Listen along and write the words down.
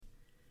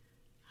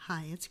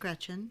Hi, it's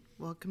Gretchen.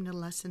 Welcome to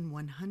Lesson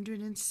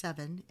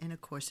 107 in A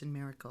Course in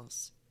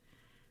Miracles.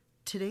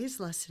 Today's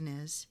lesson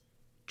is,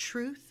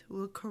 Truth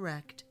will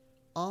correct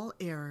all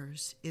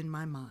errors in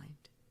my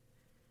mind.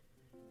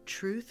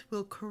 Truth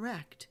will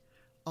correct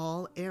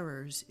all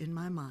errors in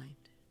my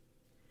mind.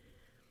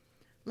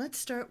 Let's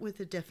start with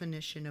the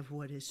definition of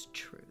what is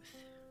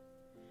truth.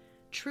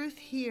 Truth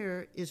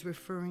here is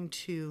referring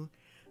to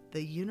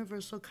the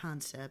universal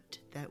concept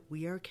that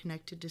we are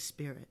connected to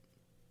Spirit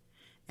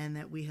and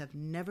that we have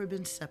never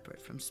been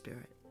separate from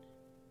Spirit.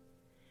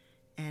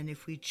 And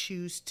if we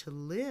choose to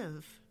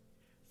live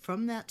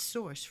from that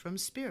source, from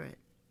Spirit,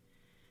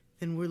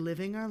 then we're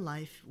living our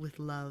life with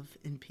love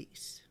and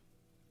peace.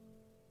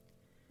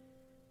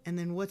 And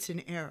then what's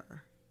an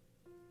error?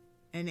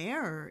 An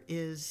error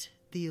is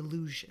the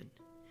illusion.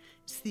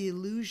 It's the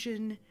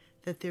illusion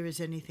that there is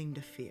anything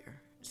to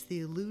fear. It's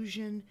the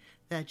illusion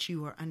that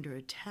you are under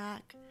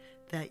attack,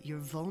 that you're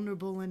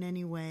vulnerable in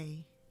any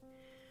way,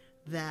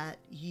 that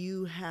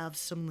you have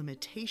some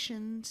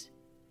limitations,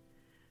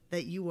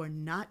 that you are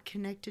not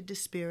connected to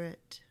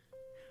Spirit.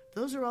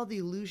 Those are all the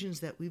illusions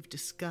that we've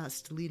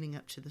discussed leading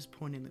up to this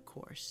point in the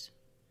Course.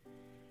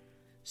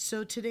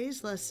 So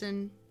today's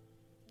lesson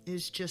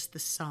is just the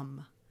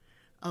sum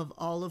of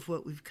all of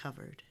what we've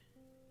covered.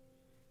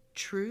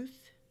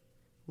 Truth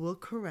will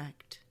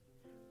correct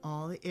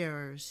all the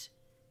errors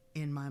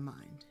in my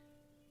mind.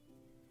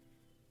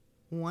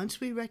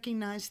 Once we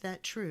recognize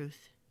that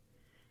truth,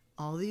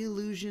 all the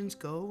illusions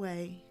go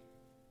away,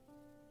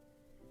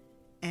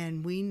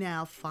 and we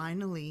now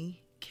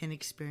finally can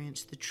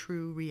experience the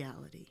true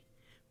reality.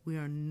 We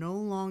are no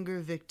longer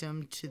a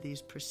victim to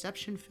these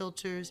perception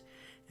filters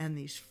and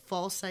these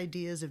false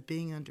ideas of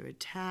being under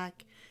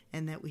attack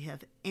and that we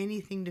have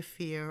anything to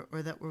fear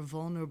or that we're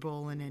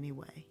vulnerable in any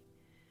way.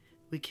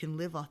 We can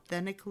live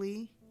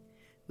authentically,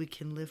 we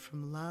can live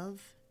from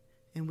love,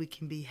 and we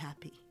can be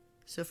happy.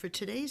 So for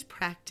today's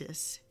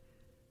practice,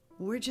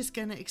 we're just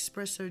going to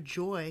express our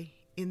joy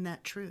in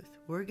that truth.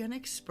 We're going to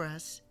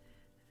express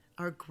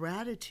our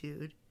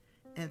gratitude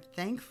and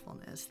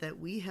thankfulness that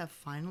we have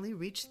finally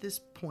reached this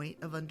point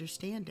of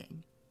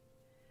understanding.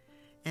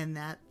 And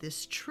that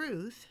this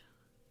truth,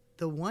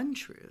 the one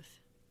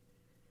truth,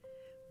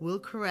 will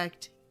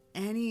correct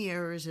any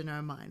errors in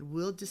our mind,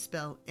 will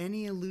dispel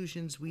any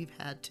illusions we've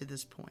had to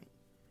this point.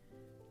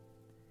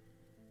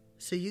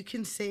 So you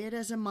can say it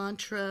as a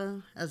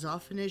mantra as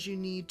often as you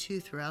need to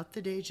throughout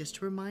the day, just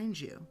to remind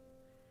you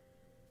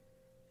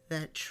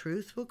that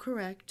truth will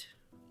correct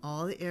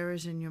all the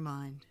errors in your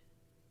mind.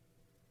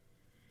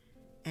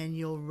 And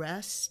you'll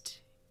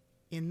rest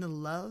in the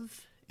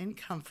love and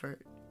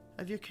comfort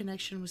of your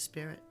connection with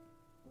Spirit.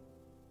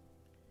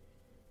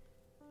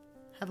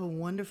 Have a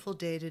wonderful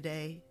day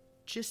today.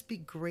 Just be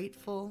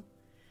grateful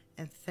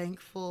and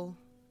thankful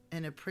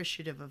and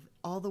appreciative of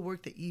all the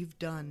work that you've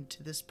done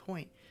to this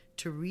point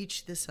to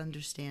reach this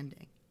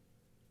understanding.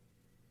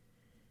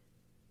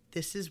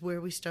 This is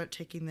where we start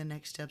taking the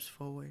next steps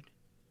forward.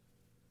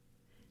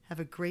 Have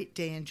a great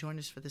day and join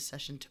us for the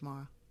session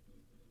tomorrow.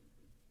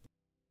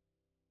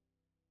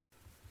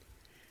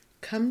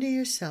 Come to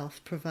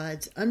Yourself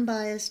provides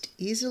unbiased,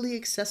 easily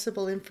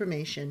accessible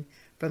information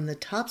from the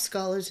top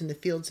scholars in the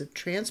fields of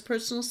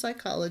transpersonal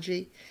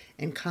psychology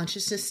and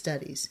consciousness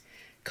studies,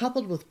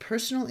 coupled with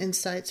personal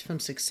insights from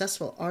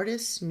successful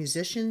artists,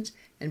 musicians,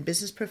 and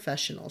business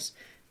professionals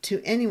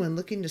to anyone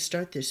looking to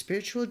start their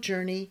spiritual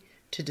journey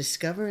to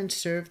discover and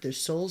serve their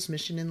soul's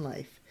mission in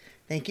life.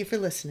 Thank you for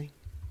listening.